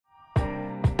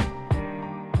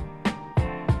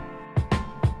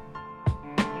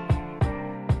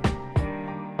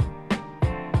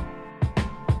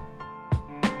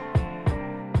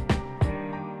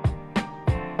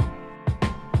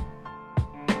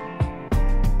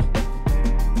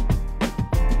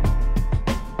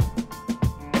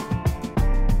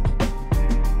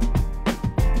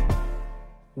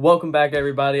Welcome back,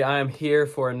 everybody. I am here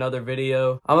for another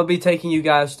video. I'm gonna be taking you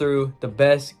guys through the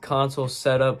best console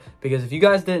setup because if you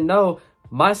guys didn't know,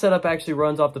 my setup actually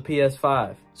runs off the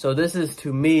PS5. So this is,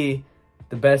 to me,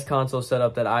 the best console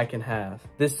setup that I can have.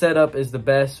 This setup is the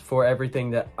best for everything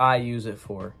that I use it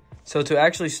for. So to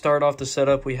actually start off the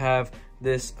setup, we have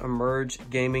this Emerge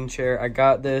gaming chair. I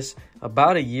got this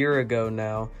about a year ago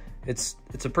now. It's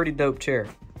a pretty dope chair.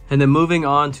 And then moving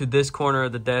on to this corner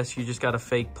of the desk, you just got a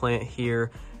fake plant here.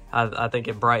 I think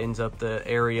it brightens up the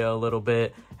area a little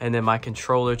bit. And then my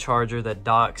controller charger that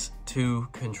docks two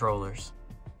controllers.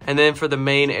 And then for the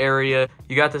main area,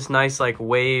 you got this nice like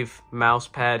wave mouse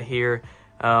pad here.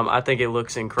 I think it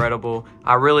looks incredible.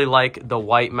 I really like the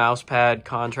white mouse pad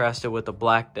contrasted with the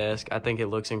black desk. I think it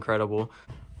looks incredible.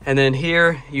 And then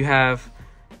here you have,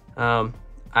 I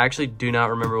actually do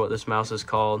not remember what this mouse is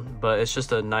called, but it's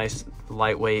just a nice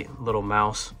lightweight little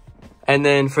mouse. And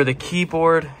then for the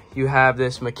keyboard, you have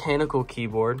this mechanical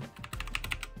keyboard.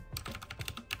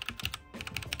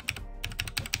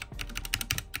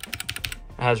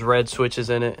 It has red switches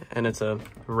in it, and it's a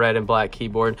red and black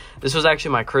keyboard. This was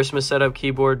actually my Christmas setup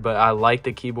keyboard, but I like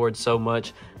the keyboard so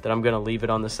much that I'm gonna leave it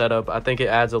on the setup. I think it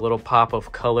adds a little pop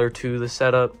of color to the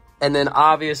setup. And then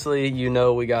obviously, you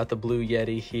know, we got the Blue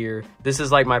Yeti here. This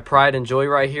is like my pride and joy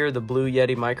right here, the Blue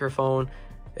Yeti microphone.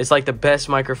 It's like the best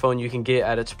microphone you can get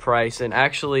at its price, and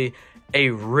actually a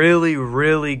really,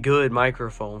 really good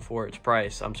microphone for its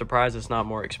price. I'm surprised it's not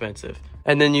more expensive.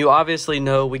 And then you obviously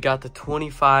know we got the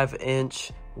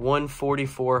 25-inch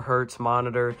 144 hertz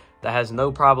monitor that has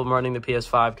no problem running the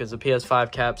PS5 because the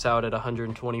PS5 caps out at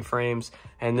 120 frames,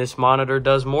 and this monitor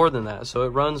does more than that. So it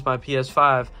runs my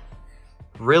PS5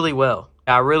 really well.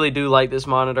 I really do like this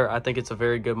monitor. I think it's a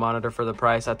very good monitor for the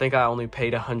price. I think I only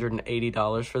paid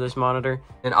 $180 for this monitor.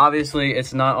 And obviously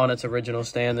it's not on its original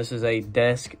stand. This is a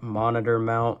desk monitor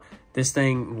mount. This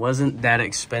thing wasn't that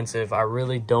expensive. I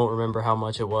really don't remember how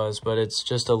much it was, but it's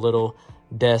just a little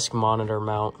desk monitor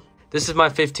mount. This is my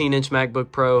 15-inch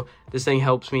MacBook Pro. This thing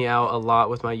helps me out a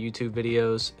lot with my YouTube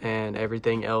videos and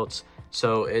everything else.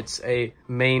 So it's a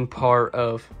main part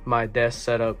of my desk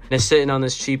setup. And it's sitting on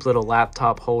this cheap little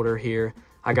laptop holder here.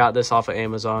 I got this off of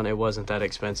Amazon. It wasn't that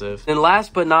expensive. And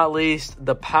last but not least,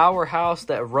 the powerhouse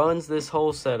that runs this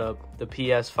whole setup, the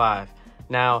PS5.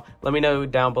 Now, let me know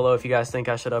down below if you guys think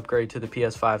I should upgrade to the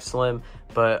PS5 Slim,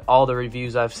 but all the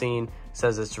reviews I've seen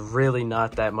says it's really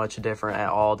not that much different at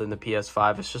all than the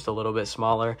PS5. It's just a little bit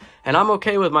smaller, and I'm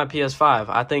okay with my PS5.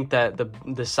 I think that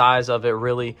the size of it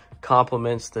really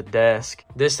complements the desk.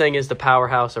 This thing is the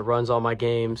powerhouse that runs all my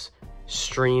games,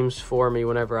 streams for me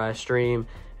whenever I stream,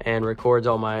 and records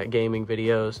all my gaming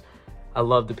videos. I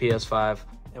love the PS5.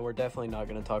 And we're definitely not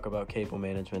going to talk about cable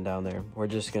management down there. We're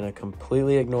just going to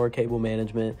completely ignore cable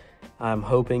management. I'm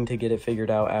hoping to get it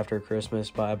figured out after Christmas,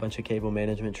 buy a bunch of cable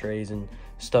management trays and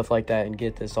stuff like that, and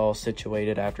get this all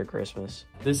situated after Christmas.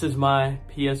 This is my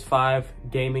PS5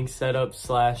 gaming setup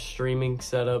slash streaming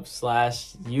setup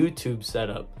slash YouTube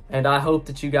setup. And I hope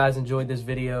that you guys enjoyed this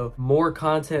video. More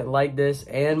content like this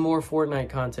and more Fortnite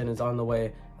content is on the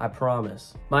way. I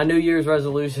promise. My New Year's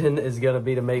resolution is gonna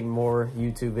be to make more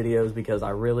YouTube videos because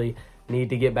I really need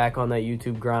to get back on that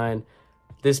YouTube grind.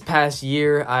 This past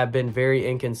year, I've been very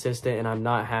inconsistent and I'm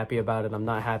not happy about it. I'm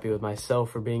not happy with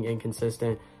myself for being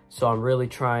inconsistent. So I'm really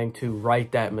trying to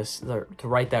right that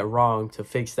wrong, to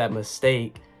fix that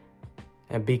mistake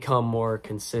and become more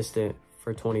consistent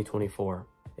for 2024.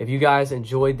 If you guys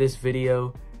enjoyed this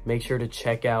video, make sure to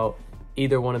check out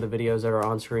either one of the videos that are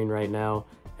on screen right now.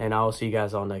 And I will see you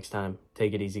guys all next time.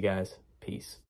 Take it easy, guys. Peace.